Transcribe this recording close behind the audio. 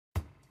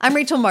I'm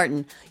Rachel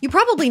Martin. You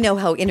probably know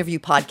how interview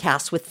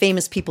podcasts with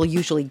famous people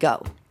usually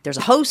go. There's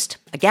a host,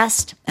 a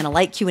guest, and a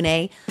light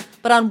Q&A.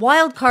 But on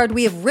Wildcard,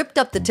 we have ripped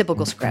up the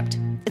typical script.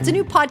 It's a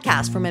new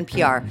podcast from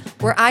NPR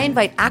where I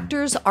invite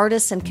actors,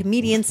 artists, and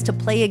comedians to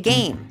play a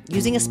game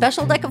using a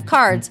special deck of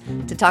cards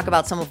to talk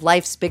about some of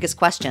life's biggest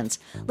questions.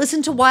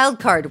 Listen to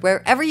Wildcard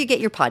wherever you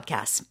get your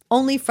podcasts,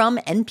 only from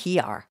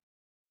NPR.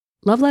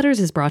 Love Letters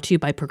is brought to you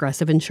by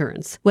Progressive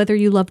Insurance. Whether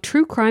you love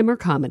true crime or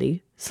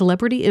comedy,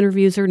 celebrity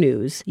interviews or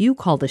news, you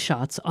call the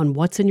shots on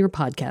what's in your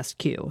podcast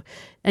queue.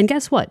 And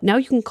guess what? Now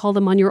you can call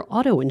them on your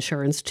auto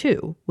insurance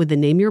too with the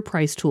Name Your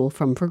Price tool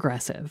from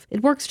Progressive.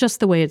 It works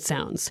just the way it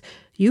sounds.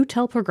 You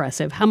tell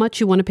Progressive how much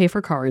you want to pay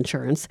for car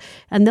insurance,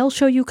 and they'll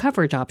show you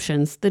coverage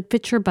options that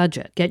fit your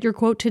budget. Get your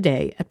quote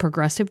today at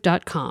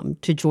Progressive.com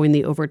to join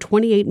the over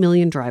 28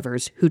 million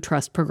drivers who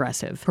trust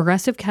Progressive.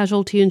 Progressive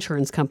Casualty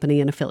Insurance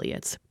Company and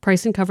Affiliates.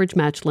 Price and coverage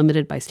match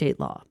limited by state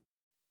law.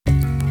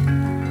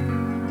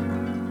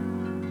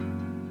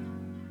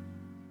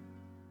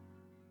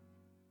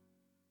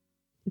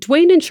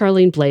 Dwayne and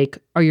Charlene Blake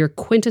are your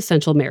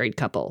quintessential married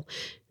couple.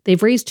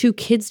 They've raised 2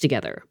 kids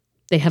together.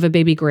 They have a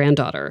baby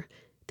granddaughter.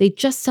 They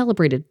just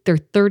celebrated their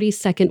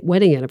 32nd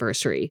wedding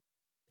anniversary,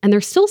 and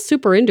they're still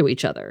super into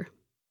each other.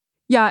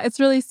 Yeah, it's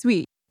really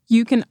sweet.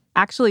 You can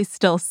actually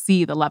still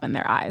see the love in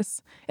their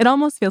eyes. It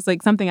almost feels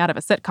like something out of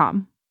a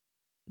sitcom.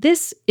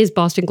 This is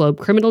Boston Globe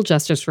criminal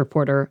justice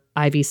reporter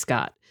Ivy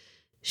Scott.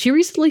 She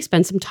recently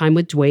spent some time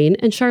with Dwayne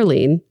and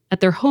Charlene at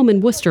their home in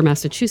Worcester,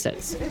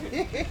 Massachusetts.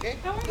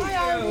 How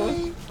are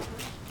you?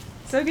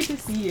 So good to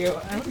see you.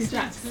 I hope you're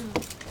dressed.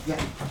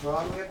 Yeah,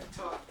 Broadway at the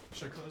top.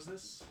 Should I close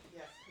this?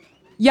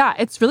 Yeah,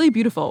 it's really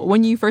beautiful.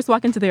 When you first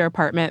walk into their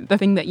apartment, the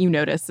thing that you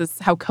notice is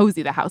how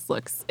cozy the house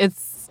looks.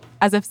 It's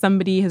as if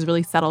somebody has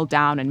really settled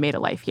down and made a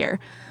life here.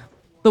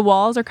 The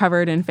walls are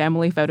covered in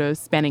family photos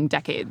spanning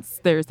decades.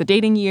 There's the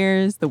dating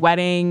years, the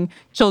wedding,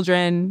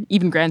 children,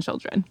 even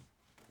grandchildren.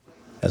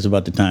 That's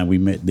about the time we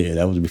met there.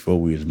 That was before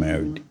we was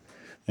married.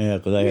 Yeah,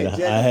 because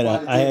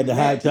I had the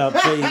high top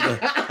fade.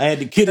 I had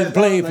the kid in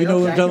play, if you know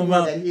what I'm talking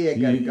about.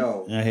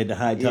 I had the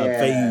high top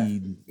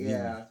fade.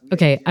 Yeah.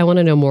 Okay, I want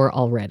to know more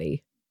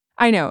already.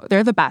 I know,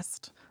 they're the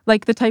best.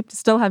 Like the type to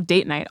still have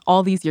date night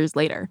all these years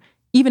later,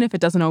 even if it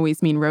doesn't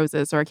always mean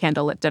roses or a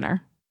candlelit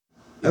dinner.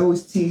 I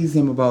always tease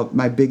him about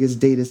my biggest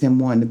date is him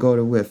wanting to go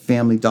to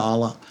Family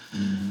Dollar.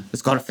 Mm-hmm.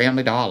 Let's go to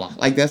Family Dollar.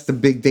 Like that's the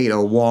big date,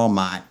 or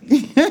Walmart.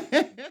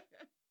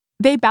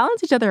 They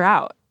balance each other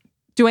out.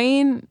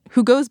 Dwayne,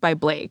 who goes by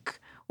Blake,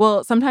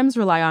 will sometimes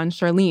rely on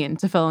Charlene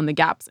to fill in the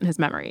gaps in his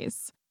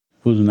memories.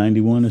 Was it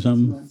 91 or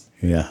something?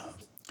 Yeah.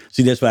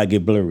 See, that's why I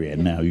get blurry at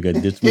now. You got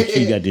this.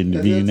 She got the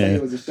interview now.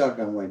 It was a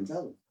shotgun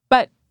wedding.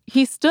 But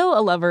he's still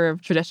a lover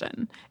of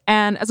tradition.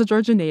 And as a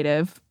Georgia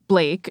native,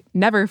 Blake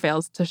never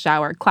fails to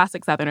shower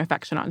classic Southern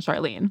affection on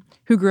Charlene,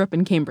 who grew up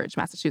in Cambridge,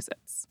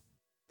 Massachusetts.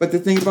 But the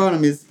thing about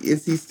him is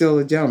he's still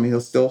a gentleman.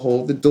 He'll still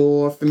hold the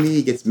door for me.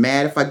 He gets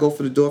mad if I go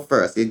for the door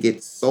first. He'll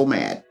get so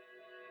mad.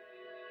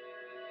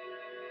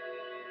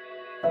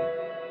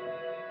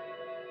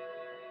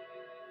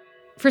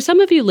 For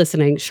some of you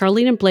listening,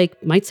 Charlene and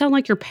Blake might sound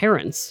like your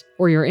parents,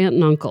 or your aunt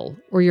and uncle,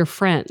 or your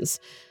friends.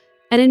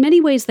 And in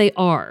many ways they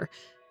are.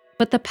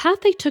 But the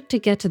path they took to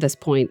get to this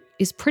point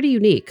is pretty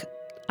unique.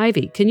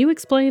 Ivy, can you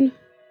explain?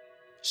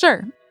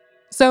 Sure.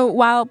 So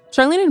while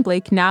Charlene and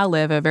Blake now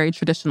live a very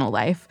traditional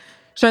life,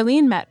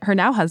 Charlene met her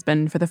now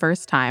husband for the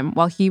first time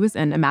while he was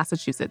in a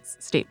Massachusetts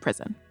state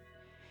prison.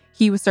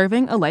 He was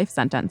serving a life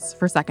sentence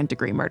for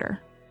second-degree murder.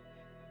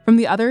 From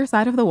the other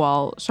side of the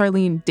wall,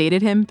 Charlene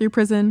dated him through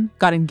prison,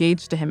 got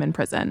engaged to him in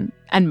prison,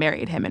 and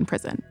married him in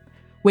prison,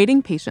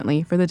 waiting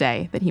patiently for the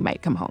day that he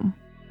might come home.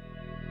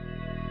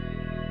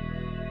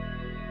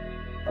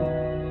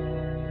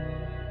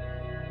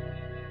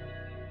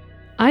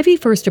 Ivy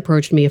first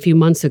approached me a few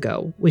months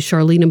ago with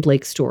Charlene and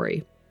Blake's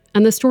story,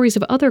 and the stories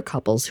of other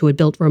couples who had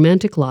built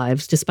romantic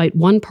lives despite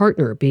one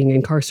partner being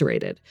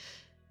incarcerated.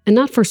 And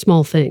not for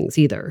small things,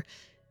 either.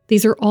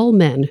 These are all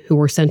men who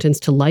were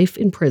sentenced to life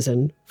in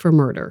prison for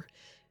murder.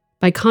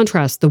 By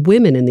contrast, the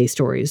women in these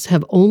stories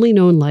have only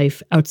known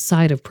life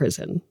outside of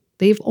prison.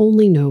 They've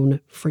only known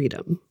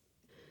freedom.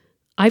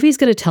 Ivy's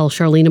going to tell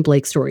Charlene and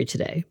Blake's story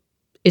today.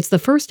 It's the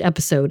first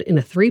episode in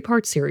a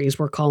 3-part series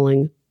we're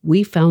calling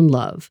We Found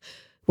Love,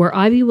 where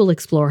Ivy will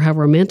explore how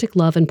romantic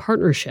love and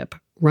partnership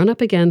run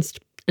up against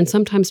and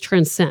sometimes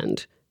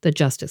transcend the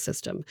justice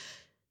system.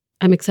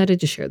 I'm excited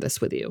to share this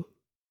with you.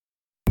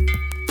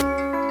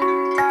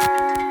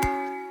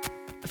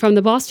 From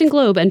the Boston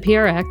Globe and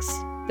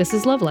PRX, this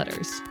is Love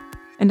Letters.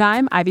 And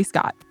I'm Ivy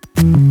Scott.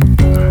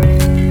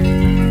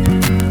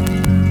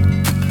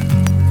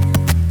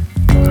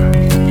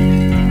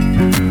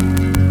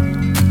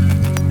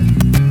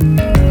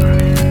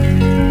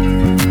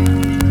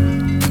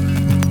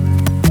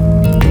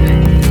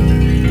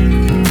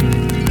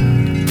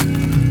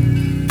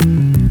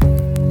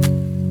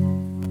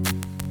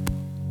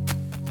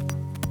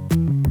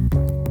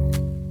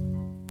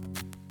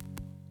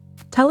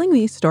 Telling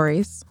these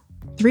stories,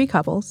 3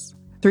 couples,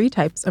 3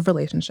 types of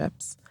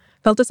relationships,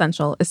 felt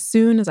essential as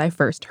soon as I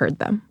first heard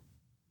them.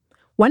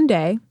 One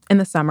day, in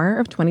the summer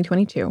of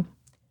 2022,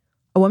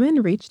 a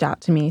woman reached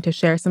out to me to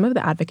share some of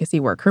the advocacy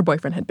work her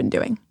boyfriend had been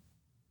doing.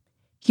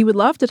 He would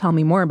love to tell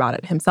me more about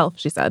it himself,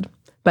 she said,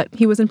 but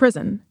he was in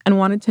prison and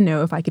wanted to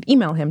know if I could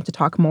email him to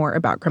talk more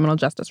about criminal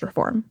justice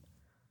reform.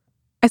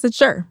 I said,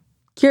 sure,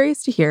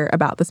 curious to hear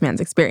about this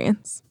man's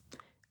experience.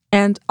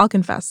 And I'll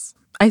confess,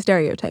 I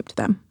stereotyped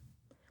them.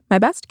 My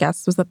best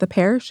guess was that the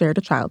pair shared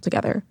a child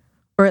together,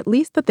 or at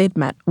least that they'd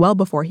met well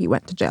before he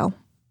went to jail.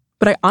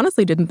 But I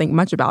honestly didn't think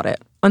much about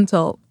it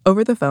until,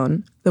 over the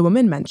phone, the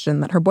woman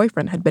mentioned that her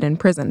boyfriend had been in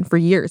prison for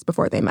years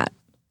before they met.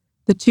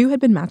 The two had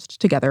been matched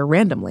together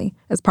randomly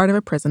as part of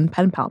a prison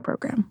pen pal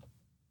program.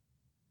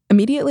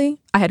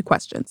 Immediately, I had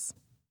questions.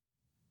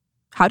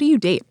 How do you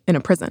date in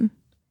a prison?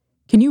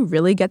 Can you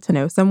really get to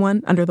know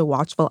someone under the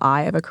watchful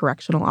eye of a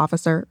correctional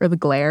officer or the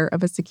glare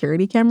of a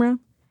security camera?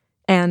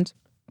 And,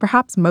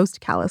 perhaps most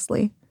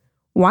callously,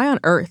 why on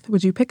earth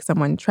would you pick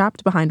someone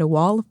trapped behind a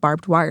wall of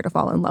barbed wire to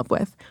fall in love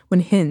with when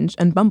Hinge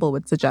and Bumble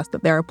would suggest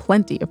that there are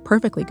plenty of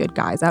perfectly good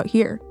guys out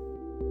here?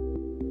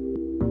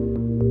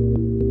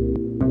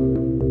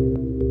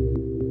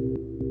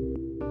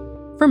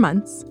 For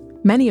months,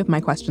 many of my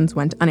questions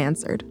went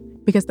unanswered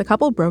because the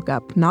couple broke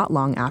up not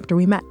long after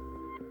we met.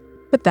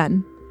 But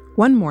then,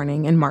 one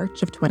morning in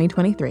March of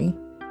 2023,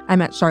 I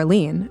met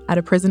Charlene at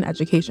a prison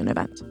education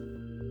event.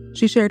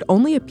 She shared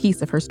only a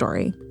piece of her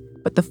story,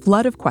 but the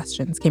flood of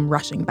questions came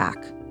rushing back.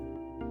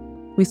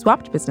 We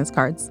swapped business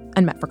cards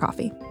and met for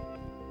coffee.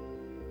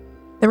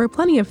 There were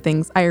plenty of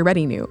things I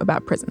already knew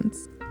about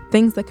prisons,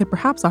 things that could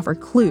perhaps offer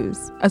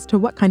clues as to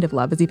what kind of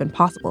love is even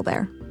possible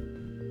there.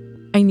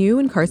 I knew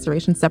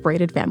incarceration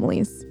separated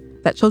families,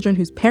 that children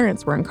whose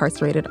parents were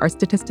incarcerated are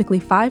statistically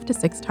 5 to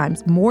 6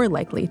 times more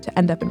likely to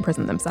end up in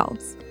prison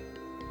themselves.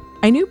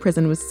 I knew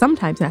prison was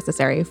sometimes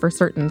necessary for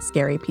certain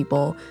scary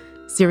people,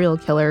 serial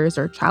killers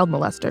or child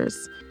molesters.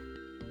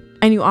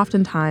 I knew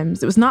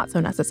oftentimes it was not so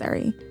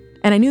necessary,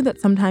 and I knew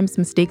that sometimes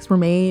mistakes were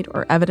made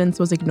or evidence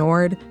was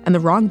ignored and the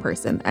wrong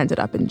person ended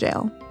up in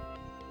jail.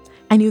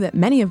 I knew that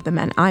many of the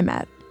men I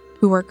met,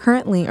 who were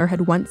currently or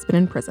had once been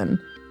in prison,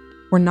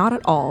 were not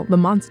at all the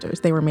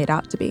monsters they were made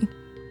out to be.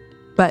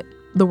 But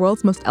the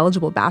world's most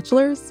eligible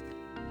bachelors?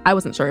 I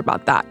wasn't sure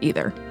about that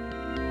either.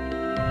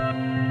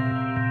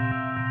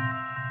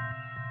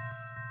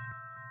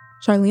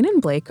 Charlene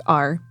and Blake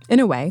are, in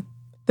a way,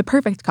 the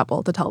perfect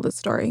couple to tell this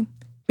story,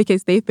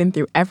 because they've been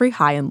through every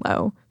high and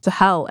low, to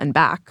hell and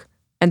back,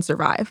 and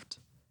survived.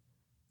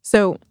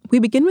 So we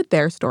begin with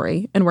their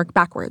story and work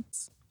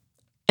backwards.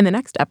 In the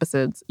next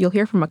episodes, you'll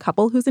hear from a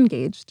couple who's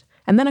engaged,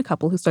 and then a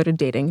couple who started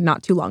dating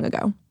not too long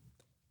ago.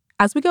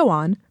 As we go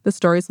on, the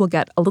stories will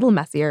get a little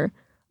messier,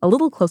 a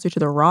little closer to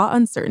the raw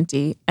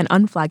uncertainty and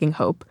unflagging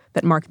hope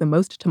that mark the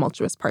most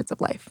tumultuous parts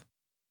of life.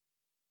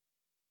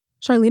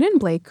 Charlene and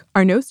Blake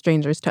are no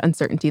strangers to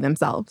uncertainty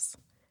themselves,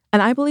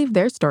 and I believe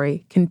their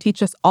story can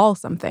teach us all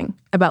something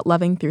about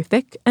loving through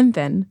thick and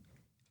thin,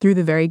 through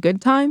the very good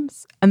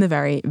times and the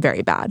very,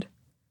 very bad.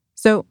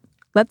 So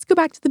let's go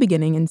back to the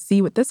beginning and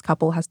see what this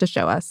couple has to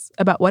show us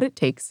about what it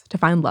takes to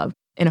find love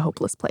in a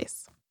hopeless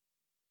place.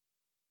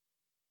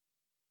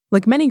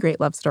 Like many great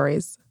love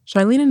stories,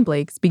 Charlene and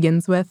Blake's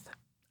begins with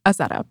a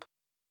setup.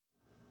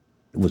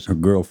 It was her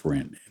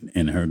girlfriend,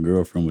 and her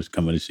girlfriend was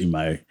coming to see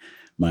my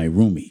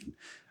roomie.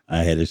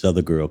 I had this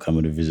other girl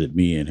coming to visit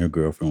me, and her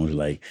girlfriend was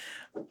like,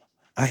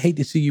 I hate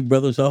to see you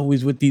brothers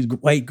always with these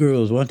white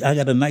girls. I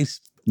got a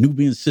nice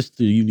Nubian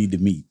sister you need to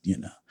meet, you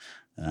know.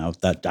 And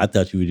I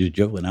thought you were just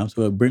joking. I was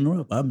going to bring her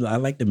up. I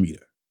like to meet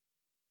her.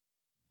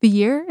 The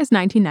year is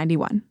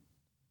 1991.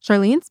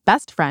 Charlene's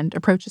best friend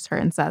approaches her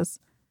and says,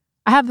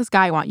 I have this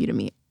guy I want you to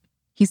meet.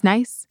 He's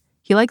nice.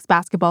 He likes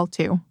basketball,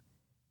 too.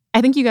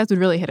 I think you guys would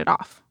really hit it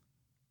off.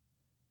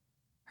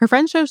 Her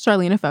friend shows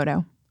Charlene a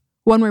photo,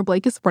 one where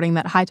Blake is sporting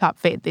that high-top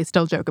fade they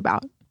still joke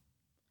about.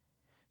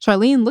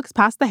 Charlene looks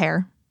past the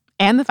hair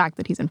and the fact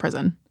that he's in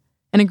prison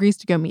and agrees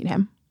to go meet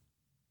him.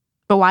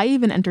 But why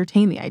even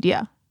entertain the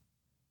idea?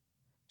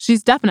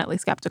 She's definitely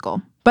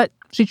skeptical, but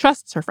she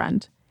trusts her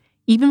friend,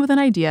 even with an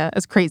idea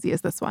as crazy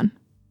as this one.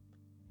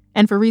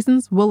 And for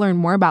reasons we'll learn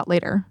more about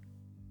later,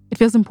 it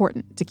feels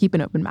important to keep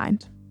an open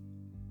mind.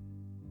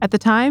 At the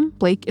time,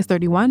 Blake is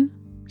 31,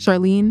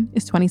 Charlene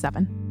is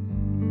 27.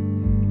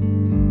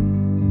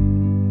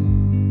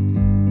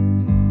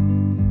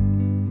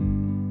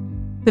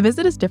 The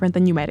visit is different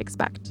than you might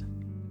expect.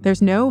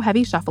 There's no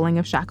heavy shuffling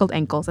of shackled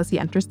ankles as he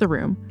enters the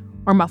room,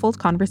 or muffled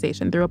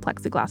conversation through a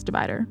plexiglass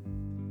divider.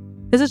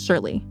 This is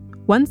Shirley,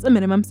 once a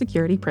minimum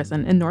security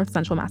prison in north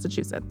central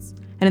Massachusetts,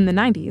 and in the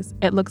 90s,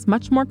 it looks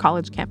much more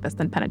college campus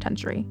than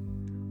penitentiary.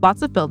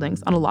 Lots of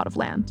buildings on a lot of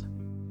land.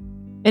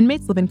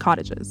 Inmates live in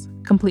cottages,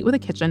 complete with a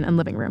kitchen and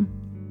living room.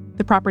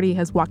 The property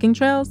has walking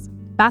trails,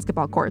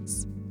 basketball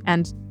courts,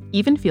 and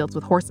even fields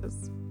with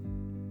horses.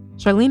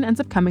 Charlene ends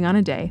up coming on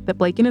a day that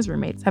Blake and his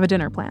roommates have a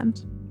dinner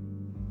planned.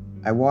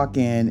 I walk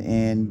in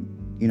and,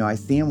 I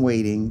see him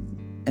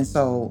waiting, And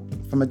so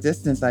from a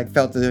distance, I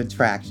felt the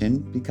attraction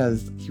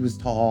because he was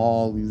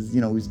tall, he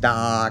was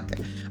dark.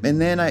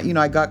 And then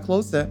I got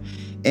closer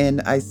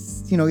and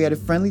he had a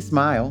friendly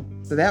smile.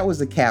 So that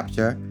was a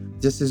capture,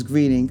 just his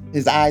greeting.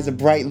 His eyes are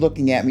bright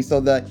looking at me.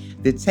 So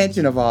the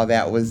tension of all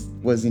that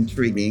was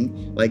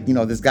intriguing. Like,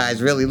 this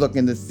guy's really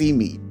looking to see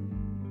me.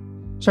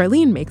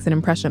 Charlene makes an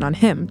impression on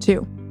him,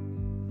 too.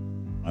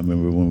 I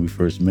remember when we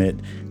first met,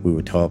 we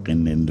were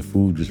talking and the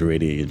food was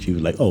ready and she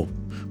was like, "Oh,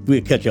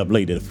 we'll catch up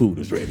later, the food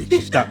is ready."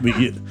 She stopped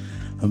me,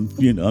 I'm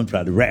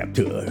trying to rap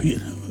to her,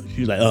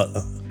 She was like,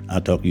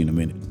 "I'll talk to you in a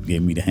minute."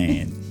 Gave me the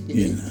hand,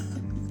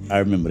 I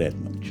remember that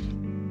much.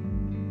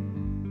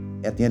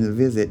 At the end of the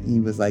visit, he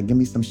was like, "Give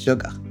me some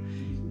sugar."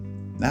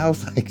 And I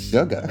was like,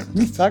 "Sugar?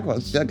 We talk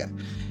about sugar."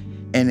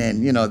 And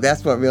then,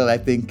 that's what really, I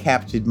think,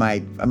 captured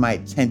my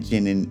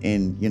attention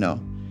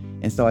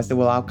and so I said,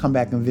 "Well, I'll come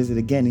back and visit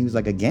again." He was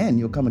like, "Again?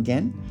 You'll come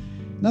again?"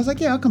 And I was like,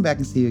 "Yeah, I'll come back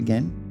and see you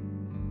again."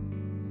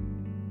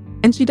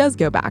 And she does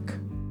go back.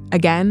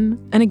 Again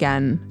and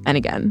again and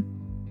again.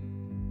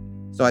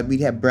 So we'd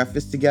have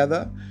breakfast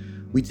together.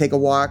 We'd take a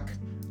walk.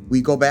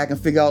 We'd go back and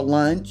figure out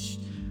lunch.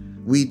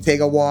 We'd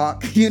take a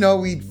walk.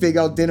 We'd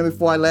figure out dinner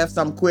before I left,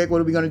 something quick. What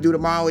are we going to do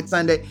tomorrow? It's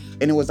Sunday.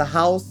 And it was a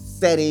house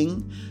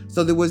setting.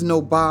 So there was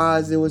no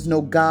bars. There was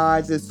no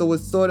guards. And so it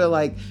was sort of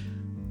like,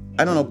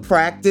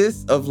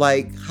 practice of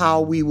like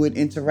how we would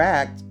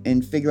interact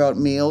and figure out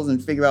meals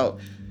and figure out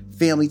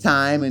family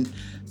time. And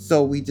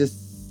so we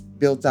just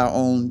built our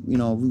own,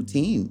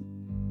 routine.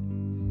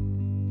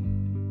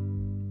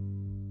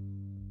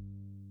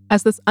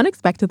 As this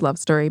unexpected love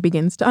story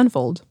begins to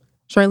unfold,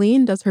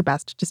 Charlene does her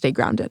best to stay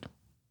grounded.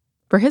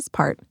 For his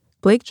part,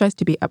 Blake tries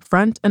to be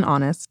upfront and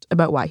honest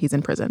about why he's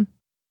in prison.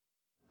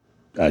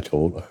 I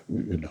told her,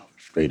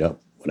 straight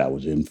up what I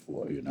was in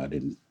for. I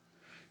didn't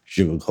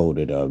sugarcoat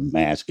it or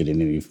mask it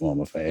in any form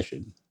or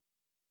fashion.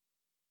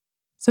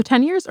 So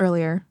 10 years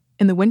earlier,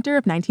 in the winter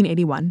of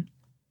 1981,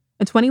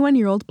 a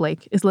 21-year-old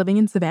Blake is living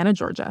in Savannah,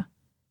 Georgia,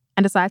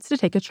 and decides to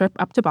take a trip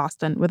up to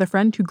Boston with a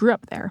friend who grew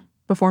up there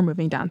before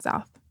moving down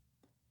south.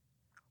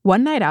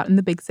 One night out in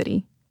the big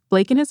city,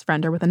 Blake and his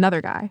friend are with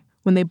another guy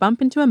when they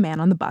bump into a man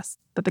on the bus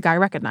that the guy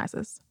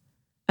recognizes,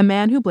 a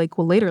man who Blake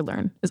will later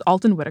learn is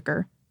Alton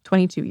Whitaker,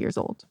 22 years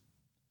old.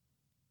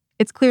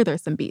 It's clear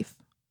there's some beef.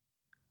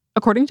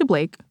 According to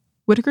Blake,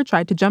 Whitaker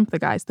tried to jump the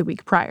guys the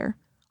week prior,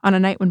 on a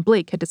night when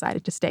Blake had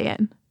decided to stay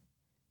in.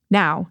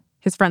 Now,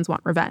 his friends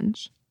want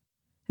revenge.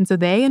 And so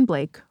they and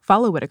Blake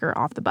follow Whitaker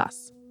off the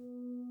bus.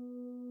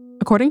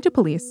 According to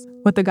police,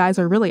 what the guys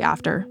are really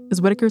after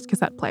is Whitaker's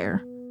cassette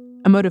player,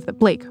 a motive that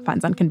Blake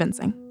finds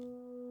unconvincing.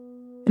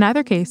 In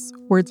either case,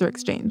 words are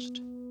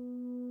exchanged.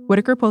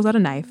 Whitaker pulls out a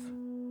knife.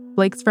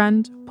 Blake's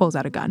friend pulls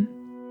out a gun.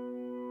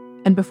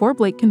 And before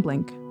Blake can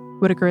blink,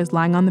 Whitaker is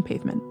lying on the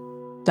pavement,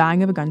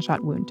 dying of a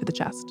gunshot wound to the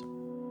chest.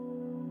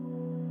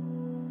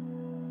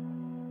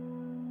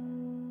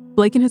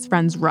 Blake and his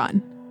friends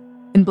run,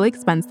 and Blake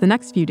spends the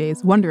next few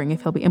days wondering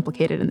if he'll be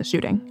implicated in the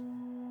shooting.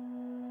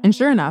 And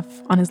sure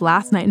enough, on his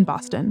last night in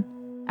Boston,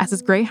 as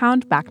his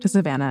Greyhound back to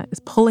Savannah is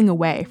pulling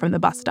away from the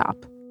bus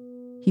stop,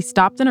 he's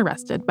stopped and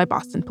arrested by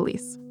Boston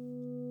police.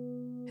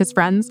 His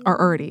friends are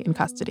already in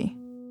custody.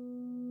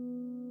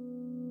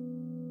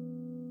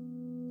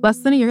 Less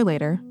than a year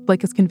later,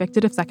 Blake is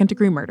convicted of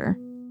second-degree murder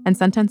and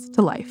sentenced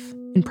to life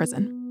in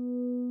prison.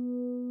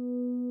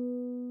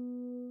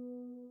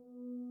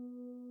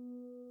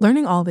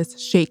 Learning all this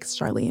shakes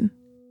Charlene,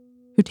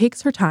 who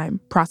takes her time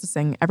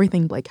processing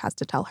everything Blake has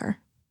to tell her.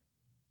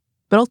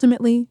 But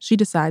ultimately, she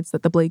decides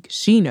that the Blake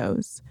she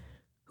knows,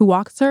 who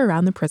walks her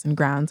around the prison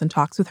grounds and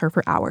talks with her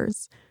for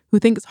hours, who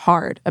thinks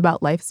hard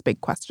about life's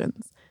big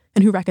questions,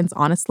 and who reckons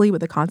honestly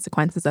with the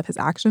consequences of his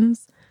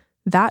actions,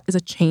 that is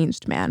a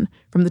changed man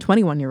from the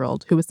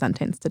 21-year-old who was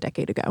sentenced a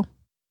decade ago.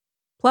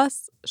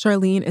 Plus,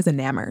 Charlene is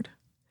enamored.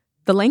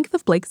 The length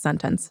of Blake's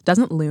sentence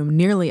doesn't loom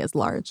nearly as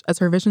large as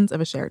her visions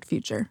of a shared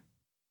future.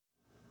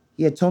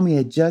 He had told me he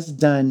had just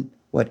done,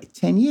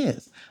 10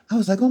 years? I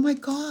was like, oh my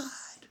God,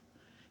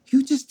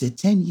 you just did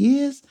 10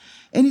 years?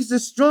 And he's a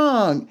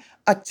strong,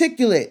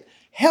 articulate,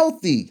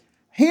 healthy,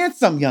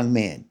 handsome young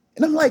man.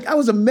 And I'm like, I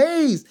was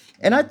amazed.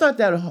 And I thought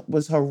that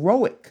was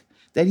heroic,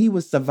 that he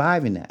was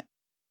surviving that.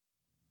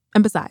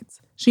 And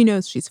besides, she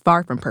knows she's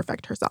far from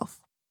perfect herself.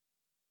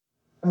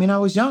 I mean, I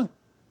was young.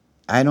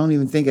 I don't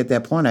even think at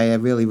that point I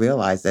had really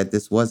realized that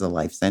this was a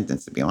life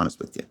sentence, to be honest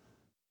with you.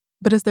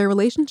 But as their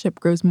relationship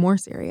grows more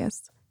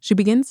serious, she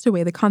begins to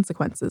weigh the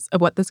consequences of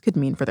what this could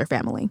mean for their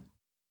family.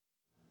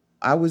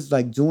 I was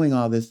doing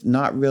all this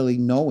not really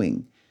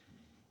knowing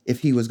if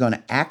he was going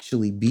to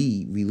actually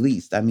be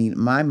released. I mean,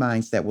 my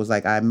mindset was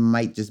I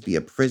might just be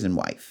a prison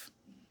wife.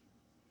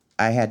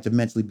 I had to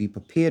mentally be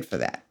prepared for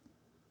that.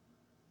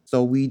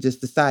 So we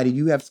just decided,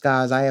 you have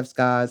scars, I have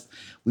scars.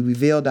 We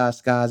revealed our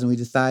scars, and we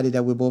decided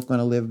that we're both going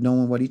to live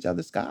knowing what each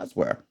other's scars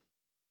were.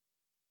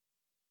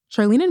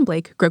 Charlene and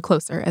Blake grow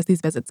closer as these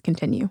visits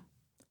continue.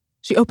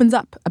 She opens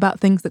up about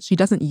things that she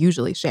doesn't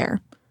usually share,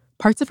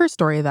 parts of her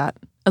story that,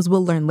 as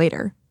we'll learn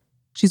later,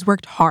 she's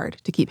worked hard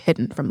to keep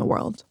hidden from the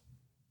world.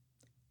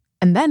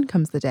 And then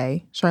comes the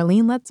day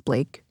Charlene lets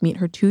Blake meet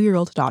her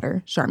 2-year-old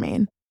daughter,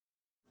 Charmaine.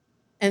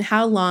 And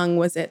how long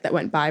was it that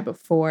went by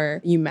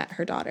before you met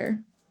her daughter?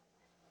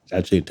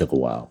 I'd say it took a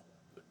while.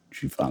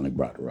 She finally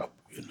brought her up,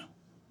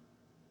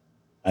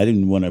 I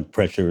didn't want to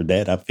pressure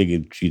that. I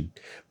figured she'd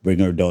bring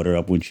her daughter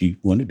up when she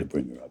wanted to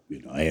bring her up,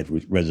 I had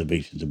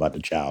reservations about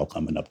the child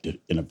coming up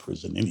in a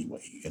prison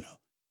anyway,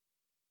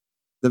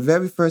 The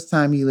very first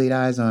time he laid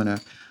eyes on her,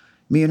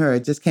 me and her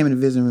had just came in the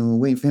visiting room. We were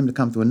waiting for him to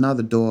come through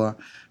another door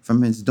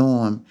from his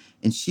dorm.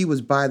 And she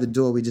was by the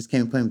door. We just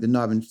came playing with the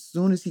knob. And as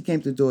soon as he came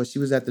to the door, she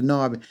was at the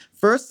knob. And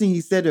first thing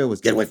he said to her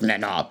was, "Get away from that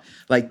knob,"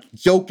 like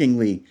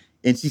jokingly.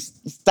 And she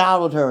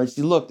startled her and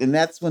she looked. And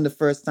that's when the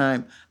first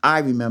time I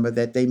remember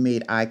that they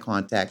made eye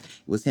contact.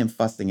 It was him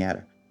fussing at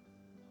her.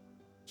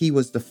 He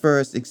was the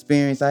first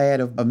experience I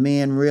had of a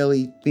man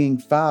really being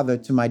father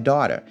to my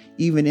daughter,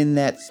 even in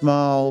that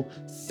small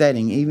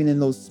setting, even in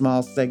those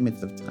small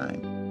segments of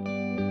time.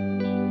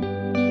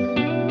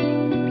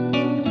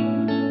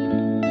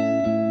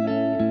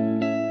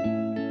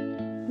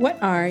 What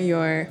are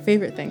your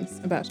favorite things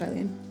about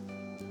Charlene?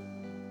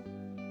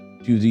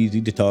 She was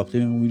easy to talk to,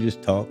 and we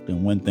just talked,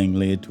 and one thing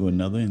led to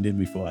another, and then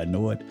before I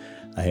know it,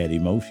 I had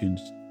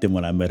emotions. Then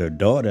when I met her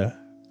daughter,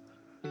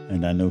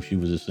 and I know she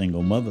was a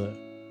single mother,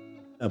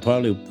 I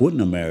probably wouldn't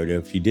have married her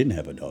if she didn't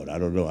have a daughter. I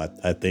don't know.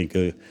 I think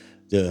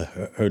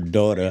her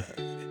daughter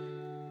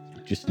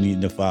just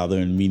needing a father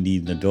and me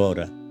needing a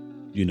daughter,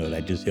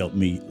 that just helped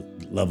me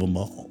love them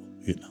all,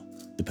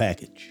 the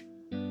package.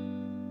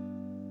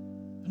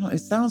 It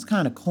sounds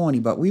kind of corny,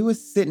 but we were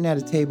sitting at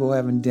a table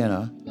having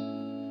dinner,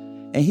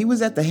 and he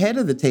was at the head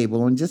of the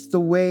table, and just the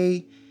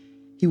way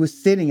he was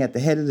sitting at the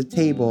head of the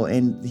table,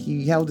 and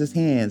he held his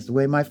hands the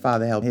way my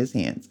father held his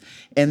hands.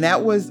 And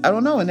that was, I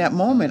don't know, in that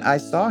moment, I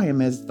saw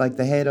him as like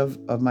the head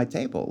of my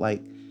table,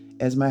 like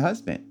as my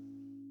husband.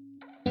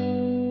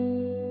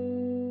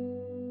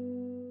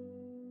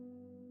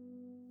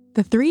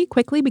 The three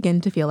quickly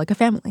begin to feel like a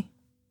family.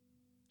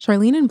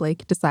 Charlene and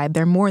Blake decide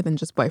they're more than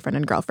just boyfriend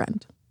and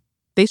girlfriend.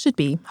 They should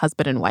be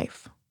husband and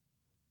wife.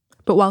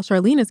 But while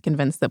Charlene is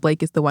convinced that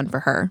Blake is the one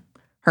for her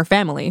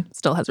family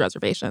still has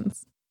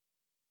reservations.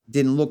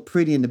 Didn't look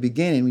pretty in the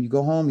beginning. When you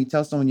go home, you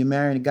tell someone you're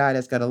marrying a guy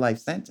that's got a life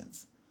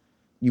sentence.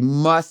 You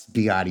must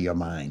be out of your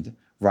mind,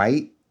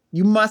 right?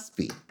 You must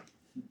be.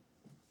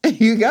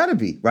 You gotta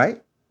be,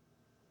 right?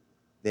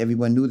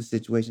 Everyone knew the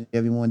situation.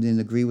 Everyone didn't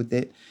agree with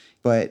it.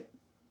 But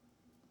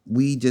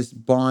we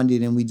just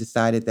bonded and we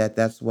decided that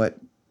that's what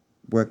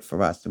worked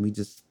for us. And we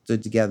just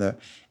stood together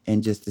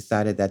and just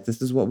decided that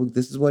this is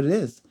what it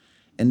is.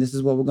 And this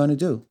is what we're going to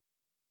do.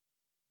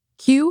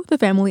 Cue the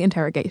family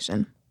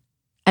interrogation.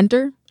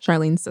 Enter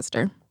Charlene's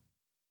sister.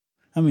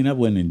 I mean, I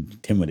wasn't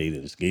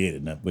intimidated or scared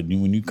enough, but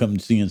when you come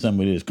seeing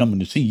somebody that's coming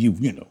to see you,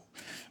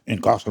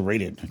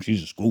 incarcerated,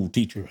 she's a school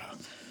teacher.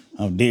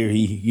 How dare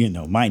he,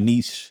 my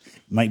niece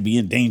might be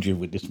in danger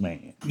with this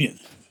man.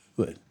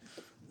 But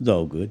it's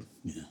all good.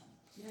 It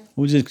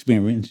was an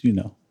experience,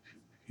 You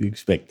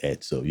expect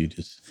that, so you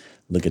just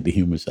look at the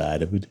human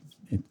side of it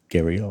and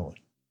carry on.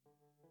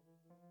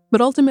 But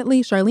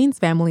ultimately, Charlene's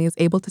family is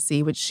able to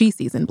see what she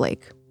sees in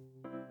Blake.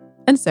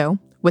 And so,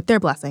 with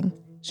their blessing,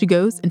 she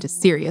goes into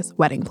serious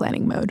wedding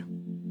planning mode.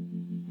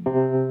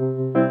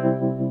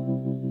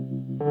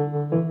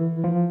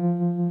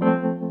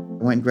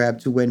 I went and grabbed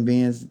 2 wedding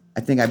bands.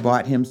 I think I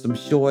bought him some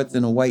shorts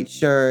and a white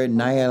shirt,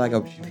 and I had like a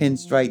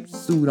pinstripe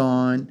suit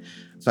on.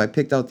 So I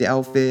picked out the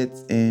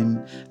outfits,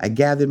 and I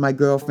gathered my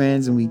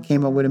girlfriends, and we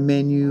came up with a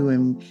menu,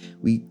 and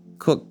we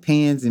cooked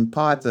pans and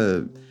pots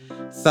of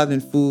Southern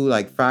food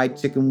like fried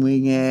chicken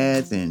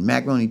wingettes and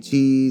macaroni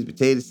cheese,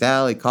 potato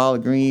salad,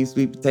 collard greens,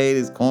 sweet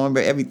potatoes,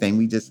 cornbread, everything.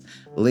 We just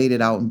laid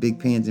it out in big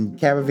pans and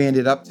caravanned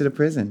it up to the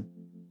prison.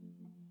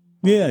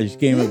 Yeah, she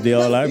came up there.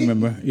 All I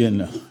remember,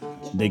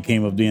 they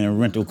came up there in a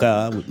rental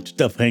car with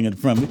stuff hanging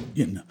from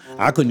it.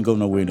 I couldn't go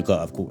nowhere in the car,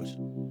 of course.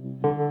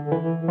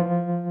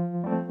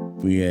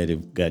 We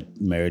got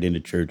married in the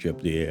church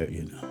up there,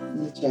 In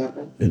the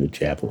chapel. In the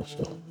chapel,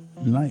 so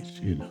nice,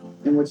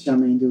 And what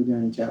Charmaine do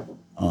during the chapel?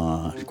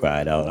 She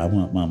cried out, "I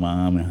want my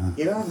mommy."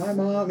 Get out my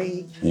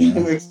mommy.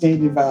 We're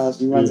exchanging vows.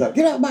 She runs up,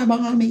 "Get out my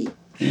mommy."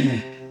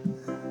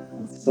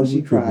 So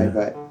she cried,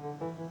 but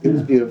it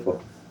was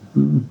beautiful.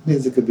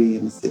 As it could be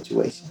in the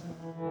situation.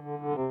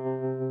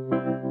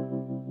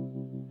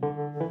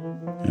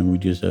 And we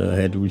just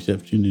had the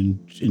reception and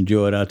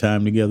enjoyed our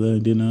time together.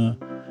 And then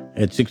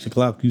at 6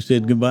 o'clock, you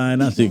said goodbye,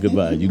 and I said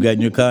goodbye. You got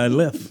in your car and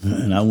left.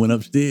 And I went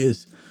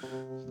upstairs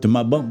to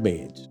my bunk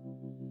beds.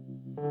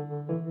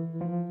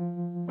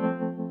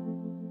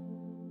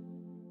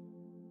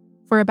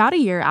 For about a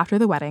year after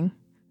the wedding,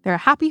 they're a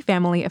happy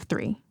family of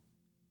 3.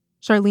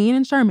 Charlene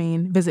and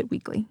Charmaine visit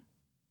weekly.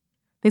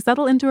 They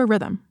settle into a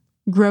rhythm,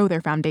 grow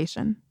their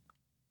foundation.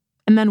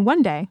 And then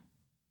one day,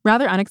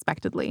 rather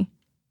unexpectedly,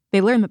 they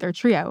learn that their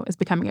trio is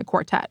becoming a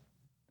quartet.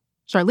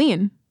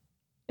 Charlene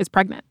is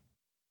pregnant.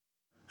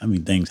 I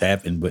mean, things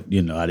happen, but,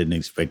 I didn't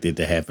expect it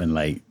to happen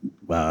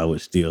while I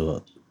was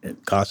still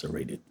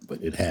incarcerated.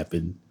 But it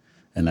happened,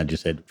 And I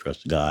just had to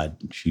trust God.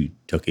 She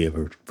took care of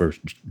her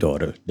first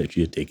daughter, that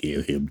she'd take care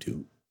of him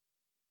too.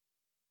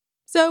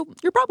 So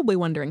you're probably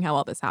wondering how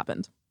all this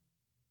happened.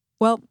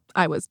 Well,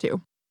 I was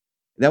too.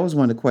 That was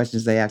one of the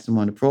questions they asked him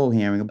on the parole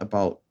hearing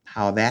about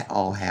how that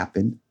all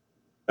happened.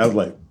 I was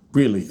like,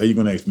 really? Are you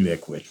going to ask me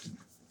that question?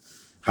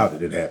 How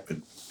did it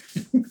happen?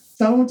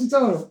 Tell him what you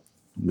told him.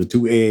 The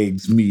 2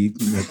 eggs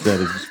meet, and I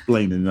started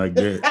explaining like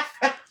that.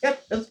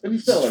 That's what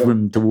he told him.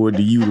 Swim toward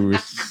the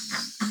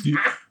uterus.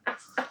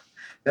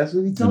 That's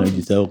what he And told I him.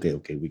 just said,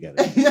 okay, we got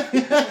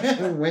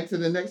it. Went to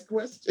the next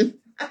question.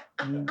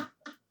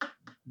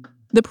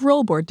 The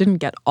parole board didn't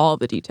get all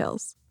the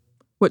details.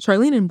 What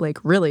Charlene and Blake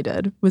really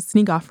did was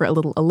sneak off for a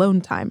little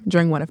alone time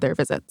during one of their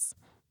visits,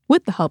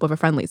 with the help of a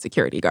friendly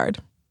security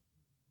guard.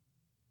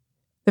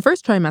 The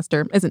first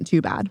trimester isn't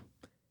too bad.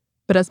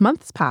 But as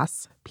months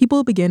pass,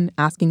 people begin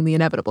asking the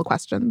inevitable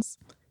questions.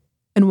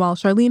 And while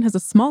Charlene has a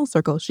small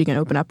circle she can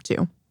open up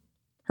to,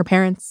 her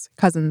parents,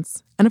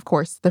 cousins, and of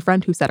course, the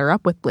friend who set her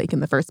up with Blake in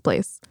the first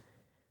place,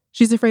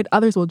 she's afraid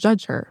others will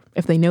judge her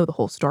if they know the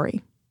whole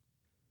story.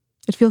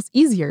 It feels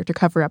easier to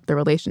cover up the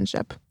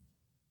relationship.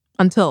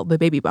 Until the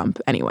baby bump,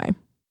 anyway.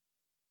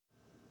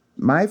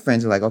 My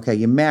friends are like, okay,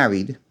 you're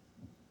married,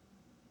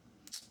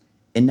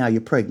 and now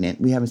you're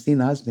pregnant. We haven't seen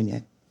the husband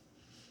yet.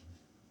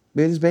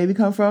 Where does this baby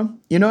come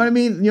from? You know what I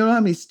mean? You know how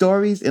many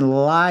stories and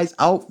lies,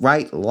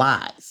 outright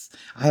lies,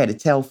 I had to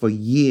tell for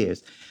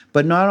years.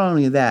 But not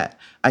only that,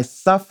 I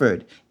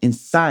suffered in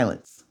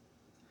silence.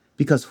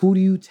 Because who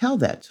do you tell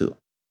that to?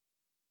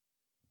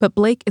 But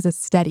Blake is a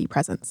steady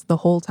presence the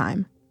whole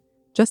time,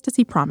 just as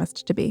he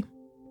promised to be.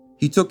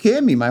 He took care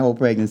of me my whole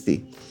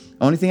pregnancy.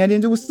 Only thing I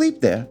didn't do was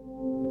sleep there.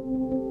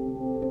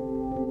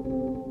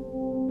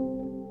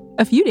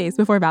 A few days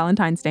before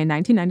Valentine's Day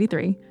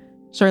 1993,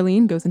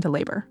 Charlene goes into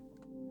labor.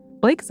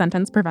 Blake's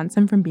sentence prevents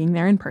him from being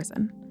there in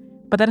person,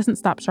 but that doesn't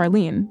stop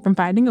Charlene from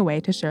finding a way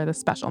to share this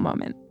special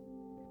moment.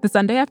 The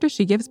Sunday after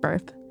she gives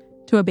birth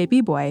to a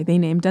baby boy they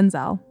named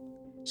Denzel,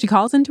 she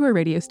calls into a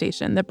radio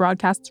station that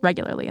broadcasts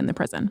regularly in the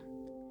prison.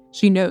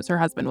 She knows her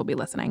husband will be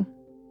listening.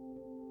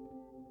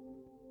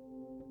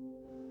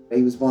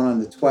 He was born on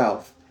the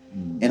 12th.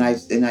 And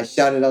I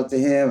shouted out to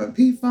him, and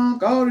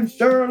P-Funk, out and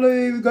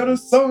Shirley, we got a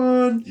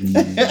son.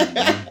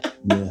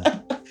 Yeah.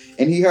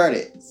 And he heard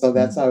it, so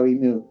that's how he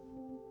knew.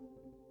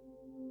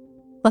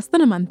 Less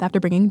than a month after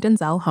bringing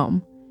Denzel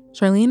home,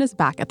 Charlene is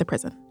back at the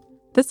prison,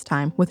 this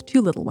time with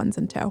 2 little ones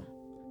in tow.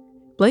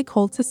 Blake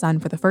holds his son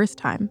for the first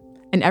time,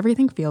 and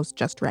everything feels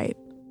just right.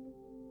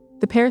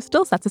 The pair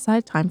still sets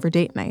aside time for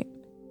date night,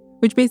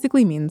 which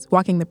basically means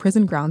walking the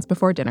prison grounds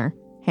before dinner,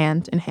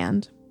 hand in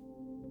hand.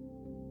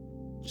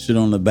 Sit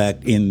on the back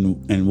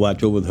end and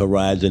watch over the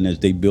horizon as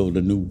they build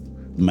a new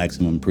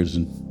maximum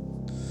prison.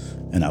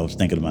 And I was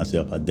thinking to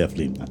myself, I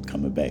definitely am not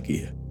coming back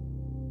here.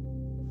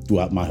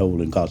 Throughout my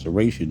whole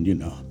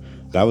incarceration,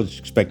 I was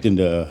expecting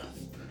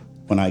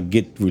when I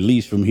get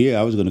released from here,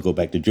 I was going to go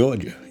back to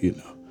Georgia,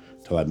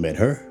 till I met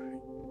her.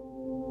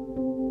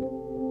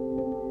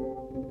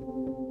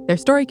 Their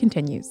story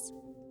continues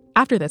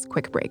after this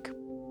quick break.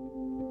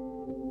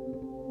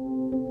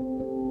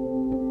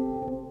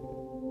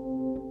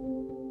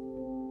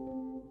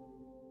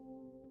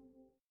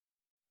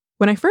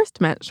 When I first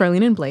met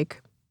Charlene and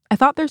Blake, I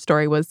thought their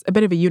story was a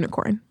bit of a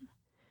unicorn.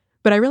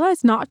 But I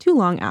realized not too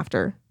long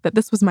after that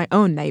this was my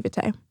own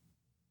naivete.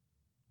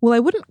 Well, I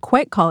wouldn't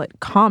quite call it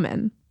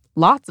common.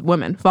 Lots of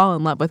women fall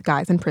in love with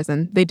guys in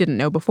prison they didn't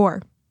know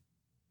before.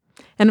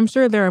 And I'm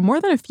sure there are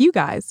more than a few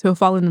guys who have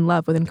fallen in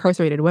love with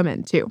incarcerated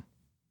women, too.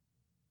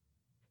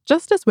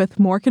 Just as with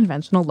more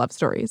conventional love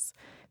stories,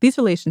 these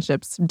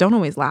relationships don't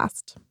always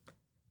last.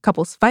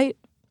 Couples fight,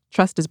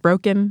 trust is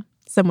broken,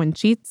 someone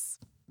cheats,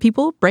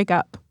 people break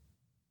up.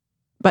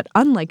 But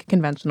unlike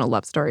conventional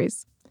love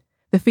stories,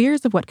 the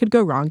fears of what could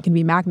go wrong can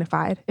be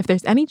magnified if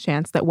there's any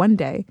chance that one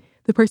day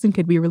the person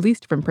could be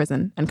released from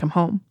prison and come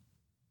home.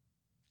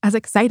 As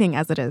exciting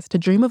as it is to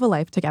dream of a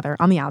life together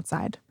on the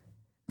outside,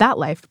 that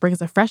life brings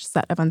a fresh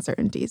set of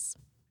uncertainties.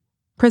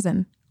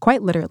 Prison,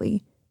 quite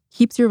literally,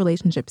 keeps your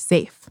relationship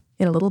safe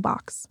in a little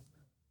box.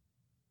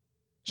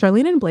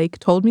 Charlene and Blake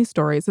told me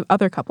stories of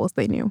other couples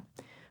they knew,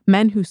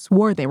 men who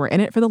swore they were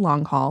in it for the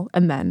long haul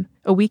and then,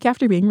 a week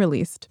after being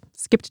released,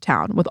 skipped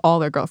town with all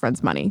their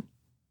girlfriend's money.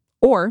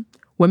 Or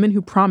women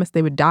who promised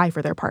they would die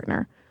for their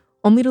partner,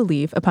 only to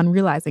leave upon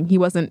realizing he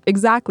wasn't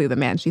exactly the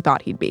man she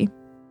thought he'd be.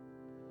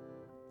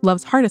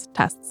 Love's hardest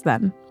tests,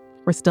 then,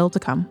 were still to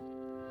come.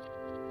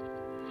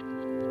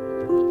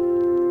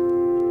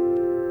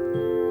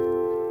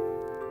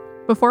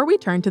 Before we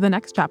turn to the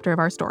next chapter of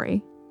our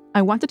story,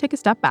 I want to take a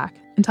step back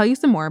and tell you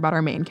some more about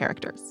our main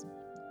characters.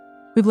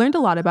 We've learned a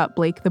lot about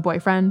Blake, the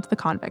boyfriend, the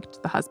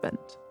convict, the husband,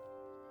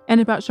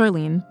 and about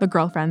Charlene, the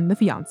girlfriend, the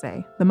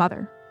fiancée, the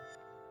mother.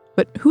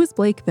 But who is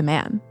Blake, the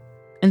man,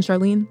 and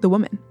Charlene, the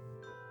woman?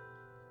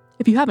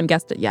 If you haven't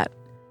guessed it yet,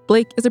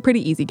 Blake is a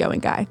pretty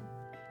easygoing guy,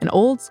 an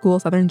old-school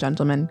Southern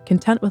gentleman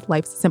content with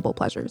life's simple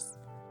pleasures.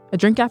 A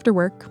drink after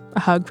work, a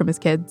hug from his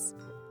kids.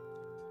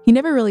 He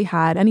never really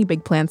had any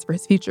big plans for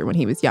his future when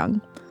he was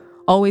young,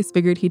 always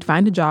figured he'd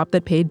find a job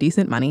that paid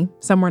decent money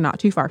somewhere not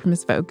too far from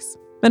his folks,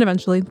 and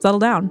eventually settle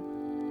down.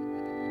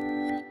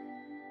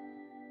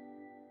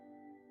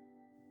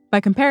 By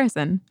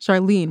comparison,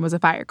 Charlene was a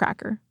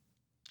firecracker.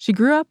 She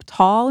grew up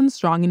tall and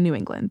strong in New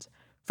England,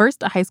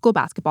 first a high school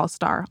basketball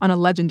star on a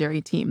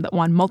legendary team that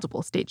won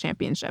multiple state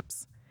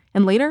championships,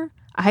 and later,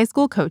 a high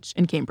school coach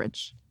in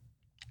Cambridge.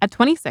 At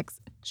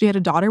 26, she had a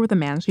daughter with a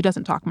man she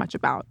doesn't talk much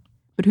about,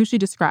 but who she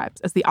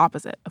describes as the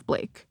opposite of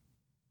Blake.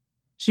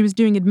 She was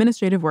doing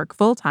administrative work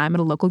full-time at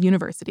a local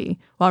university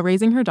while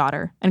raising her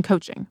daughter and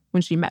coaching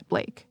when she met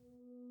Blake.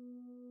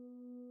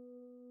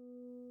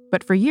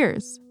 But for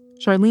years,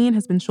 Charlene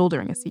has been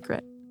shouldering a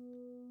secret.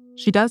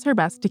 She does her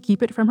best to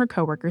keep it from her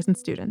coworkers and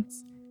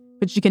students,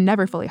 but she can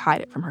never fully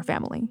hide it from her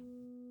family.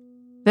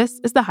 This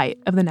is the height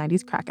of the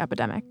 90s crack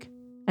epidemic,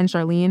 and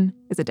Charlene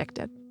is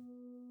addicted.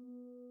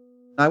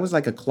 I was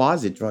like a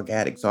closet drug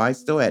addict, so I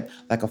still had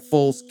like a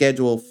full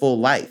schedule, full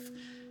life.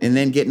 And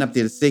then getting up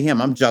there to see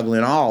him, I'm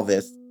juggling all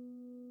this.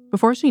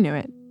 Before she knew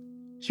it,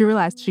 she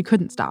realized she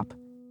couldn't stop,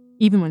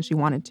 even when she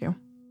wanted to.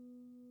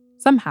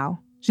 Somehow,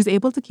 she's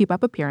able to keep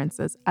up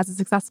appearances as a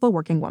successful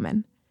working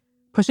woman,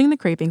 pushing the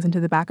cravings into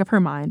the back of her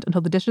mind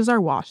until the dishes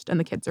are washed and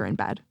the kids are in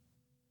bed.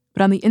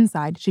 But on the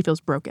inside, she feels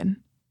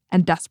broken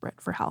and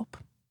desperate for help.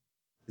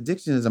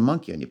 Addiction is a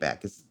monkey on your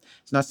back. It's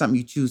not something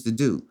you choose to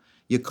do.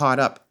 You're caught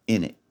up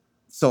in it.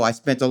 So I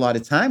spent a lot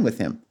of time with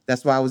him.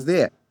 That's why I was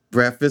there.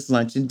 Breakfast,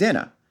 lunch, and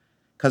dinner.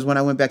 Because when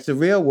I went back to the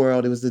real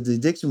world, it was the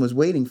addiction was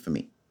waiting for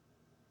me.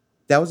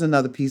 That was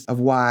another piece of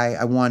why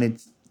I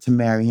wanted to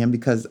marry him,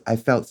 because I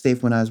felt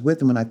safe when I was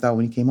with him, and I thought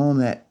when he came home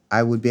that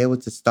I would be able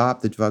to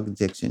stop the drug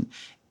addiction.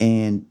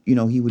 And,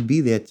 he would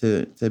be there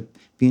to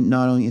be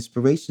not only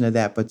inspiration of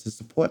that, but to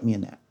support me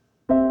in that.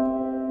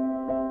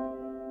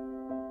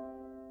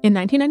 In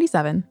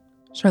 1997,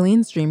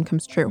 Charlene's dream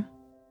comes true.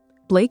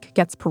 Blake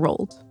gets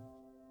paroled.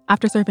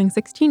 After serving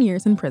 16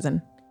 years in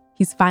prison,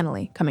 he's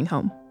finally coming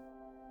home.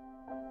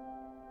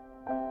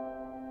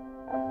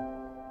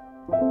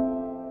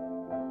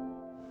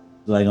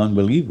 Like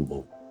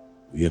unbelievable.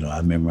 I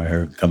remember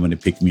her coming to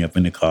pick me up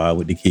in the car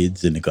with the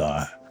kids in the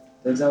car.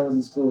 Denzel was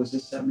in school, was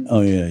just shut me.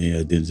 Oh,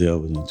 yeah,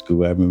 Denzel was in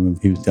school. I remember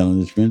he was telling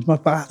his friends, my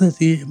father's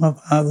here, my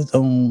father's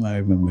home. I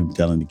remember him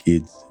telling the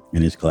kids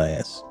in his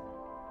class.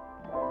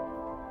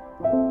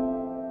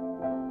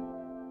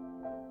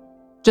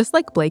 Just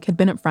like Blake had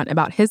been upfront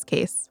about his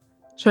case,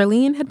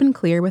 Charlene had been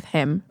clear with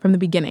him from the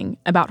beginning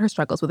about her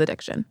struggles with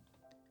addiction.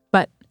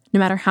 But no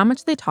matter how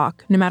much they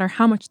talk, no matter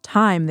how much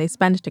time they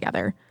spend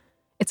together,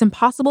 it's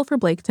impossible for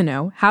Blake to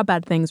know how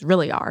bad things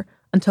really are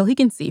until he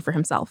can see for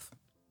himself.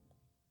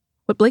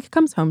 What Blake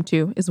comes home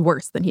to is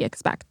worse than he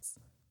expects.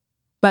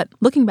 But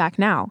looking back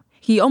now,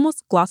 he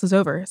almost glosses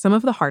over some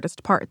of the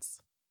hardest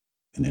parts.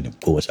 And then, of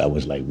course, I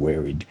was like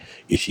worried,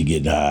 is she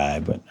getting high?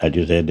 But I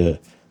just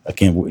I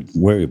can't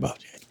worry about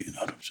that, you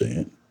know what I'm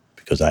saying?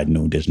 Because I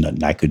know there's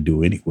nothing I could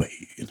do anyway.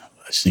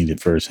 I seen it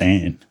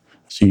firsthand.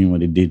 I seen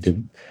what it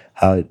did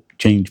how it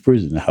changed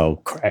prison, how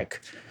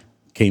crack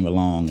came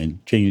along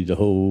and changed the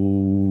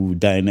whole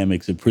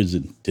dynamics of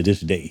prison to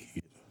this day.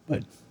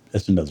 But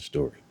that's another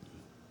story.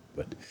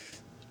 But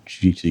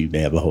she seemed to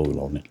have a hold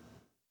on it.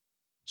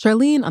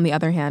 Charlene, on the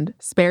other hand,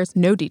 spares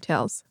no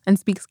details and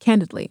speaks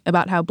candidly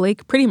about how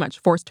Blake pretty much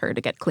forced her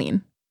to get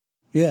clean.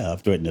 Yeah, I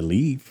threatened to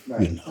leave.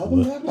 Right.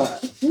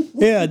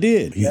 Yeah, I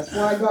did. That's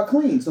why I got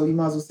clean, so you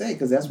might as well say,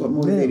 because that's what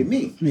motivated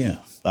me. Yeah,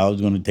 I was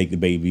going to take the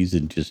babies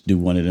and just do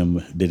one of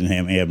them. Didn't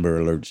have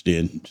Amber Alerts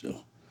then,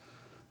 so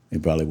they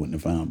probably wouldn't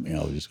have found me.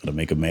 I was just going to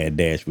make a mad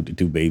dash with the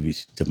two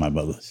babies to my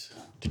mother's,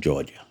 to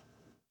Georgia.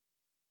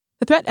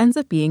 The threat ends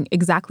up being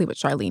exactly what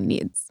Charlene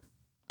needs.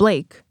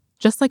 Blake,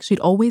 just like she'd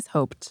always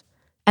hoped,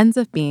 ends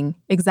up being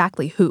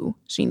exactly who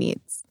she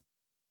needs.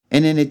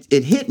 And then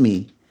it hit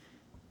me,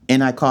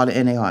 and I called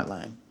the NA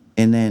hotline.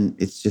 And then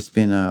it's just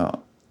been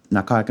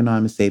Narcotics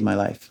Anonymous saved my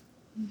life.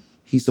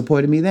 He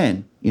supported me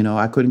then.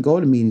 I couldn't go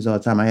to meetings all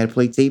the time. I had to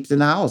play tapes in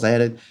the house. I had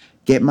to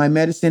get my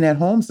medicine at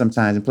home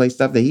sometimes and play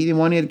stuff that he didn't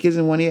want to hear, the kids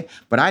didn't want to hear.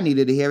 But I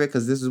needed to hear it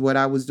because this is what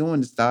I was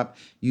doing to stop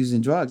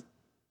using drugs.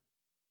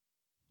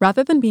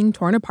 Rather than being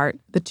torn apart,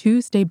 the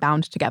two stay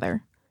bound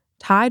together,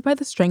 tied by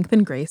the strength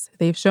and grace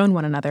they've shown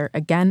one another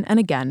again and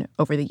again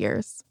over the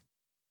years.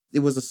 It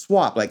was a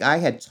swap. Like, I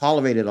had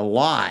tolerated a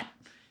lot,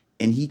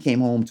 and he came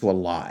home to a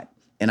lot.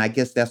 And I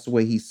guess that's the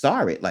way he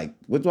saw it. Like,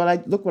 look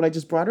what I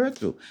just brought her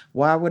through.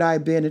 Why would I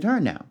abandon her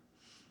now?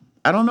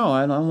 I don't know.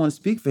 I don't want to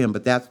speak for him,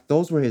 but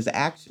those were his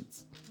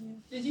actions.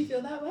 Did you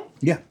feel that way?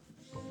 Yeah.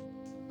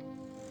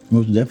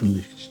 Most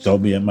definitely. She saw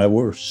me at my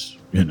worst,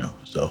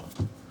 so.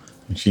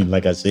 And she,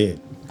 like I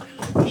said,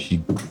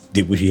 she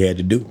did what she had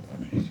to do.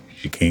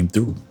 She came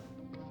through.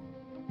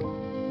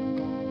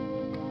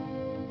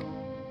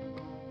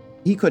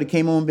 He could have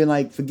came home and been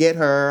like, forget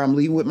her, I'm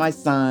leaving with my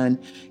son.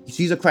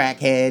 She's a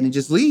crackhead, and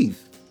just leave.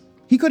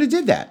 He could have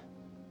did that.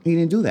 He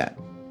didn't do that.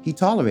 He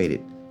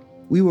tolerated.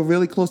 We were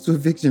really close to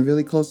eviction,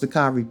 really close to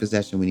car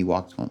repossession when he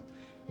walked home.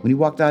 When he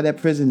walked out of that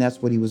prison,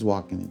 that's what he was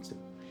walking into.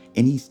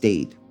 And he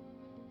stayed.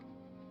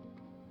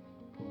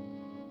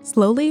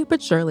 Slowly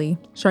but surely,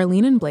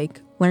 Charlene and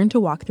Blake learn to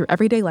walk through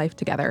everyday life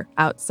together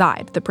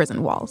outside the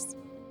prison walls.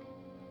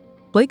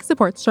 Blake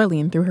supports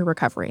Charlene through her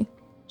recovery.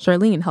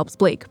 Charlene helps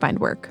Blake find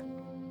work.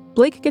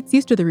 Blake gets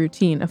used to the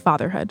routine of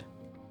fatherhood.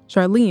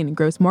 Charlene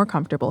grows more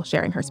comfortable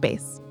sharing her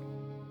space.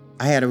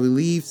 I had to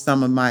relieve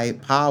some of my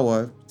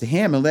power to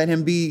him and let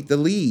him be the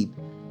lead.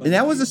 And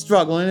that was a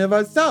struggle in and of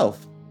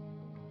itself.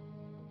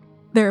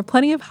 There are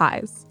plenty of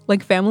highs,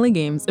 like family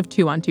games of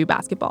 2-on-2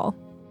 basketball,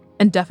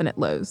 and definite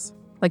lows,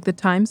 like the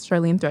times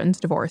Charlene threatens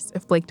divorce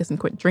if Blake doesn't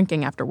quit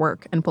drinking after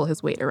work and pull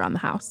his weight around the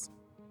house.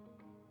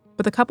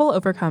 But the couple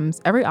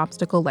overcomes every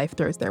obstacle life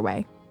throws their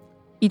way.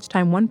 Each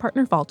time one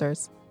partner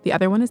falters, the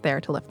other one is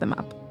there to lift them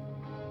up.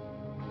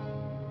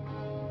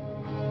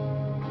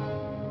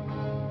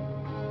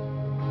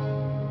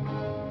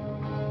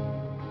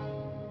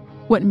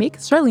 What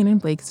makes Charlene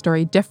and Blake's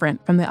story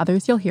different from the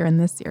others you'll hear in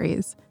this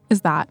series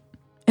is that,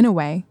 in a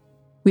way,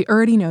 we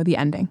already know the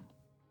ending.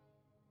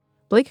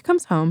 Blake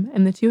comes home,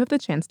 and the two have the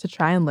chance to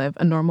try and live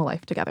a normal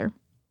life together.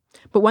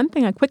 But one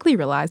thing I quickly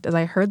realized as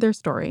I heard their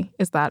story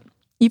is that,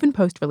 even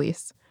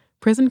post-release,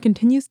 prison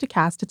continues to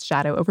cast its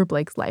shadow over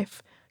Blake's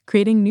life,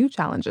 creating new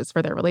challenges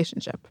for their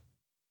relationship.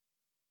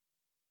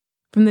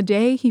 From the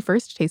day he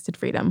first tasted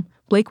freedom,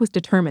 Blake was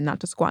determined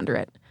not to squander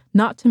it,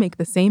 not to make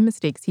the same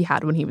mistakes he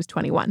had when he was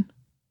 21.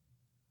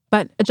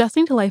 But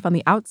adjusting to life on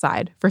the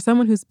outside for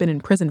someone who's been in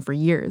prison for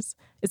years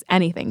is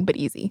anything but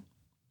easy.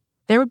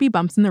 There would be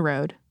bumps in the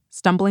road,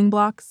 stumbling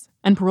blocks,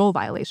 and parole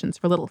violations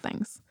for little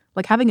things,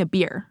 like having a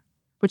beer,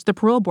 which the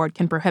parole board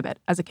can prohibit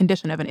as a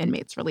condition of an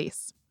inmate's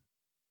release.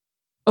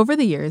 Over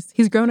the years,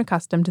 he's grown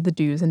accustomed to the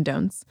do's and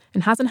don'ts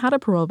and hasn't had a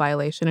parole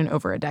violation in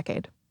over a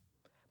decade.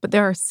 But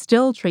there are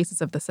still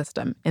traces of the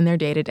system in their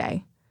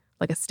day-to-day,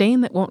 like a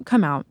stain that won't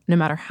come out no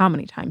matter how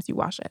many times you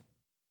wash it.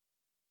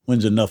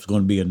 When's enough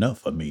going to be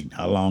enough? I mean,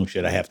 how long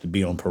should I have to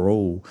be on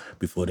parole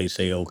before they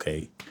say,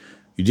 okay,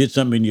 you did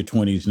something in your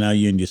 20s, now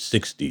you're in your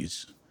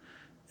 60s,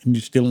 and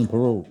you're still on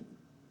parole?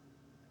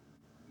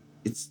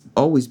 It's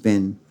always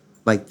been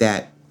like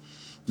that,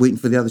 waiting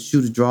for the other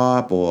shoe to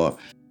drop or,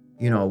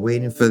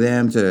 waiting for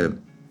them to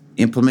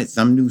implement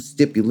some new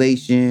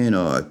stipulation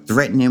or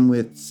threaten him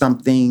with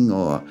something.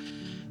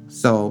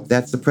 So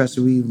that's the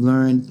pressure we've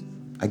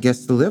learned, I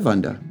guess, to live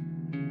under.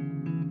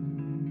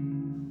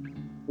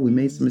 We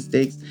made some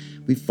mistakes.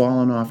 We've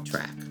fallen off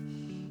track.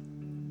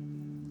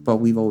 But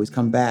we've always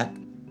come back,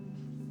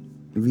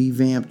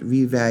 revamped,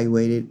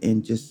 reevaluated,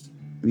 and just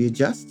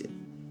readjusted,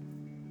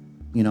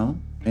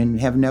 and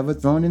have never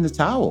thrown in the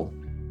towel.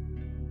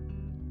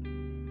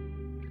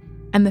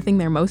 And the thing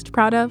they're most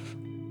proud of?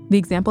 The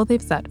example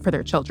they've set for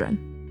their children.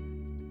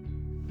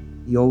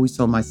 He always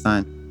told my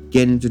son,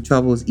 getting into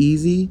trouble is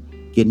easy,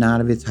 getting out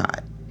of it's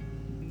hard.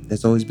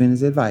 That's always been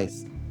his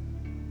advice.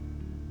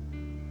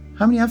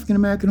 How many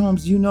African-American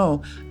homes do you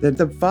know that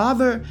the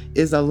father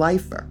is a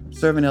lifer,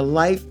 serving a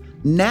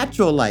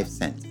natural life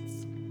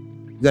sentence?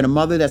 You got a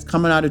mother that's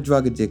coming out of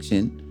drug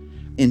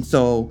addiction, and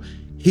so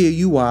here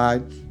you are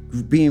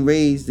being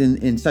raised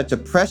in such a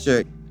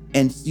pressure,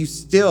 and you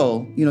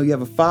still, you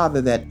have a father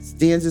that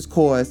stands his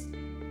course,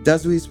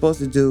 does what he's supposed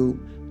to do,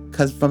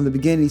 because from the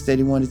beginning he said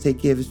he wanted to take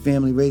care of his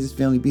family, raise his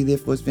family, be there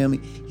for his family.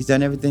 He's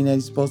done everything that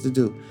he's supposed to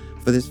do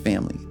for this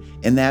family.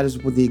 And that is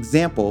what the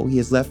example he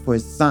has left for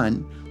his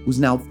son, who's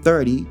now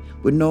 30,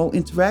 with no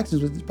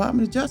interactions with the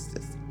Department of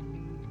Justice.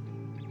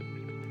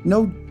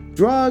 No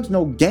drugs,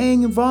 no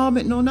gang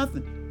involvement, no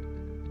nothing.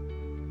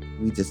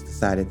 We just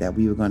decided that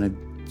we were going to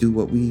do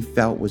what we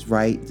felt was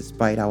right,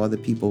 despite how other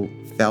people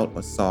felt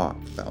or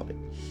felt it.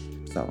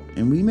 So,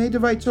 and we made the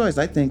right choice,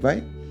 I think,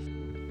 right?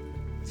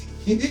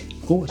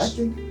 Of course. I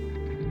think.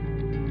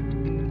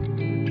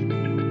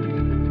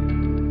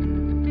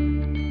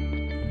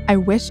 I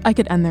wish I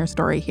could end their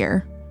story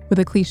here, with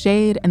a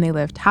cliched and they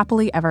lived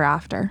happily ever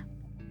after.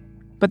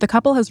 But the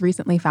couple has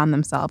recently found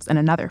themselves in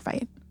another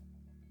fight.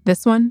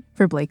 This one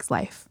for Blake's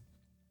life.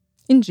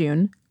 In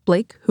June,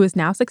 Blake, who is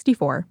now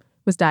 64,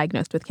 was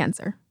diagnosed with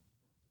cancer.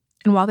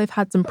 And while they've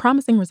had some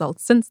promising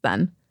results since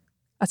then,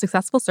 a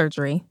successful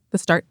surgery, the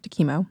start to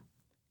chemo,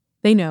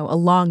 they know a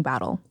long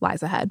battle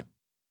lies ahead.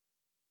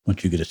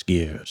 Once you get a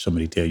scare,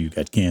 somebody tell you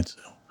got cancer,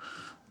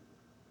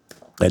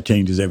 that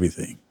changes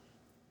everything.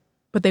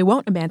 But they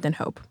won't abandon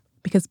hope,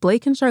 because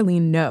Blake and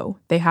Charlene know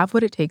they have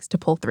what it takes to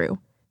pull through,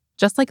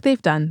 just like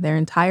they've done their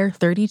entire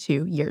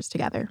 32 years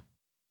together.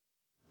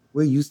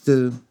 We're used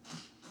to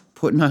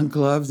putting on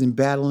gloves and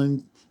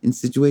battling in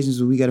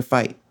situations where we got to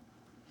fight.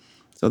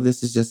 So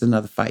this is just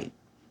another fight.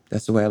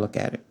 That's the way I look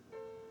at it.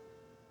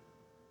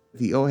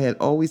 The O had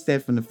always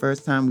said from the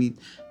first time we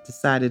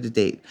decided to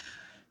date,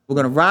 we're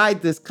going to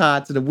ride this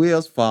car till the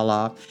wheels fall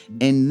off,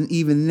 and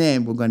even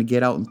then we're going to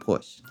get out and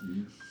push.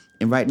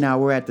 And right now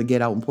we're at the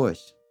get out and push.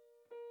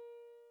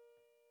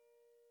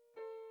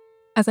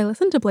 As I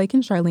listened to Blake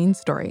and Charlene's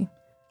story,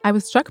 I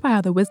was struck by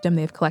how the wisdom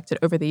they've collected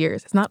over the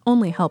years has not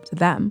only helped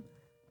them,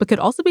 but could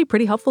also be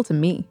pretty helpful to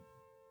me.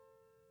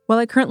 While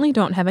I currently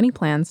don't have any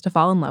plans to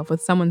fall in love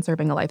with someone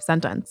serving a life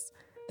sentence,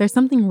 there's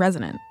something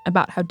resonant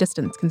about how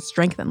distance can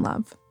strengthen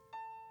love.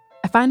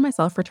 I find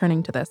myself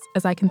returning to this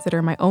as I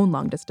consider my own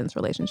long-distance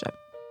relationship.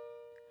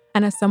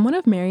 And as someone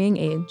of marrying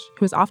age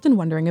who is often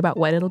wondering about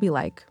what it'll be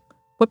like,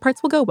 what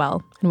parts will go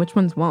well and which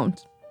ones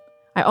won't,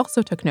 I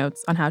also took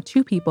notes on how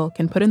two people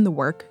can put in the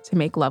work to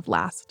make love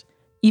last,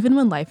 even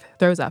when life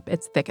throws up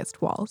its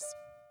thickest walls.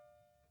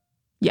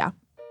 Yeah,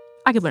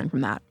 I could learn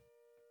from that.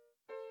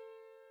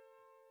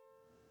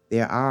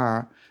 There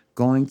are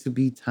going to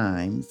be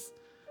times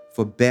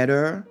for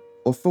better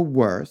or for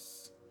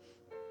worse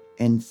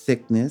in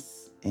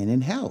sickness and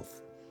in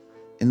health.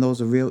 And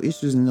those are real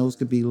issues, and those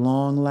could be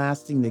long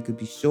lasting, they could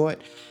be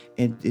short,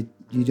 and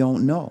you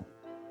don't know.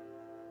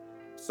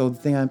 So the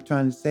thing I'm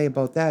trying to say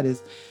about that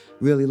is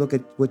really look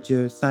at what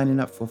you're signing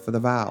up for the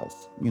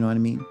vows. You know what I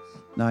mean?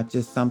 Not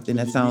just something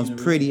that sounds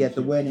pretty at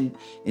the wedding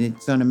and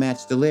it's going to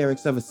match the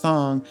lyrics of a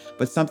song,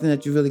 but something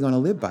that you're really going to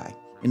live by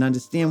and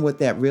understand what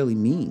that really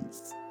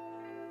means.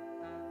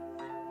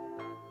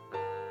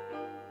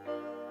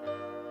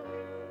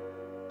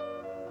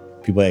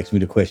 People ask me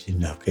the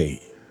question,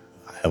 okay,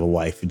 I have a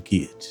wife and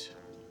kids,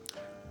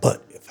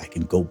 but if I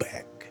can go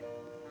back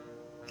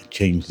and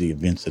change the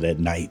events of that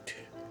night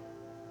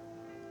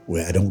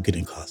where I don't get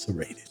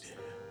incarcerated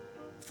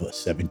for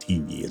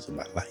 17 years of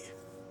my life,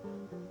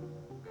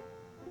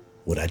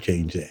 would I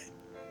change that?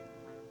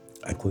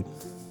 I couldn't.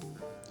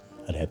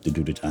 I'd have to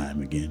do the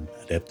time again.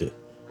 I'd have to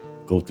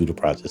go through the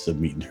process of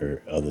meeting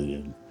her, other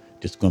than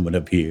just coming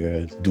up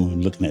here,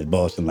 looking at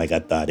Boston like I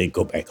thought I'd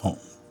go back home.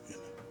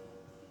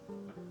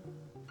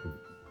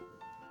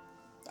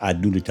 I'd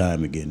do the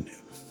time again.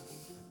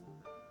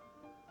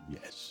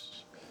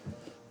 Yes.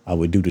 I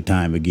would do the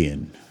time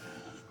again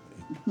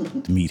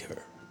to meet her.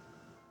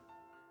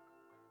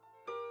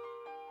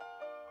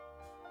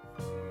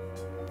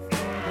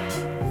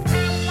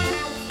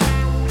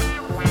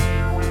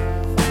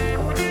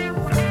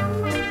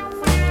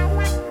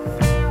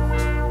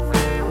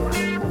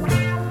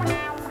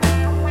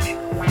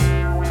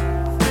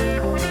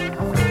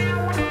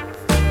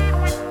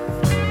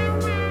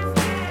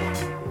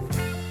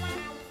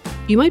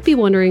 You might be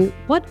wondering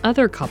what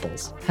other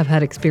couples have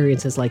had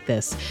experiences like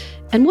this,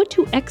 and what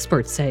do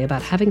experts say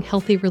about having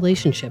healthy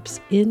relationships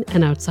in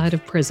and outside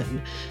of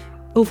prison.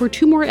 Over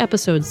 2 more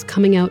episodes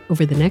coming out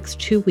over the next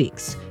 2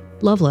 weeks,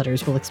 Love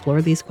Letters will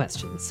explore these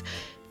questions.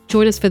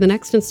 Join us for the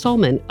next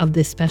installment of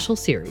this special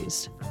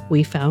series,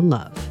 We Found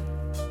Love.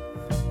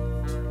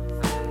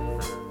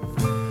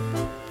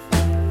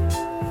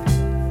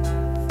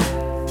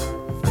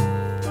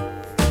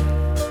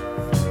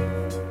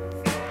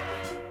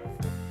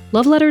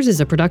 Love Letters is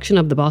a production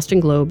of the Boston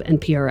Globe and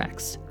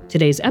PRX.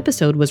 Today's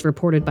episode was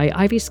reported by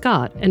Ivy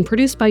Scott and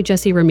produced by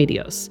Jesse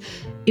Remedios.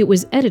 It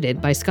was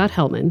edited by Scott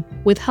Hellman,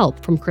 with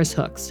help from Chris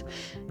Hooks.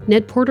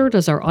 Ned Porter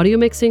does our audio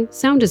mixing,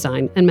 sound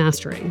design, and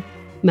mastering.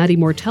 Maddie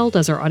Mortel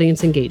does our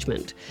audience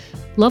engagement.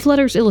 Love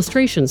Letters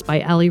illustrations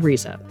by Ali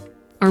Riza.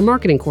 Our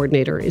marketing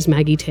coordinator is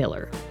Maggie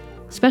Taylor.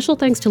 Special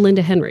thanks to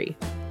Linda Henry.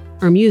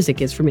 Our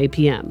music is from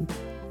APM.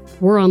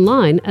 We're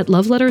online at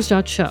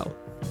loveletters.show.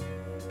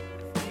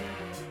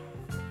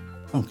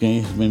 Okay,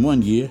 it's been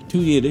 1 year, 2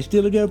 years, they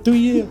still together, 3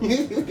 years,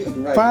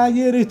 right. 5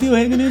 years, they still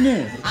hanging in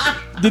there.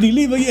 Did he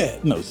leave her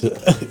yet? No, sir.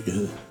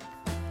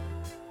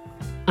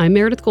 I'm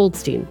Meredith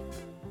Goldstein.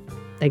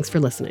 Thanks for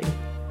listening.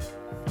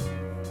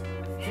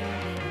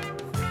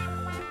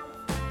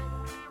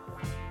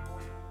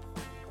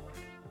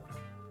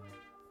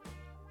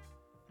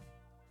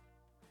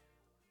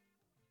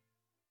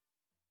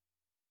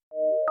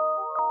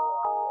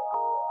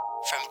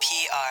 From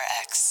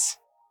PRX.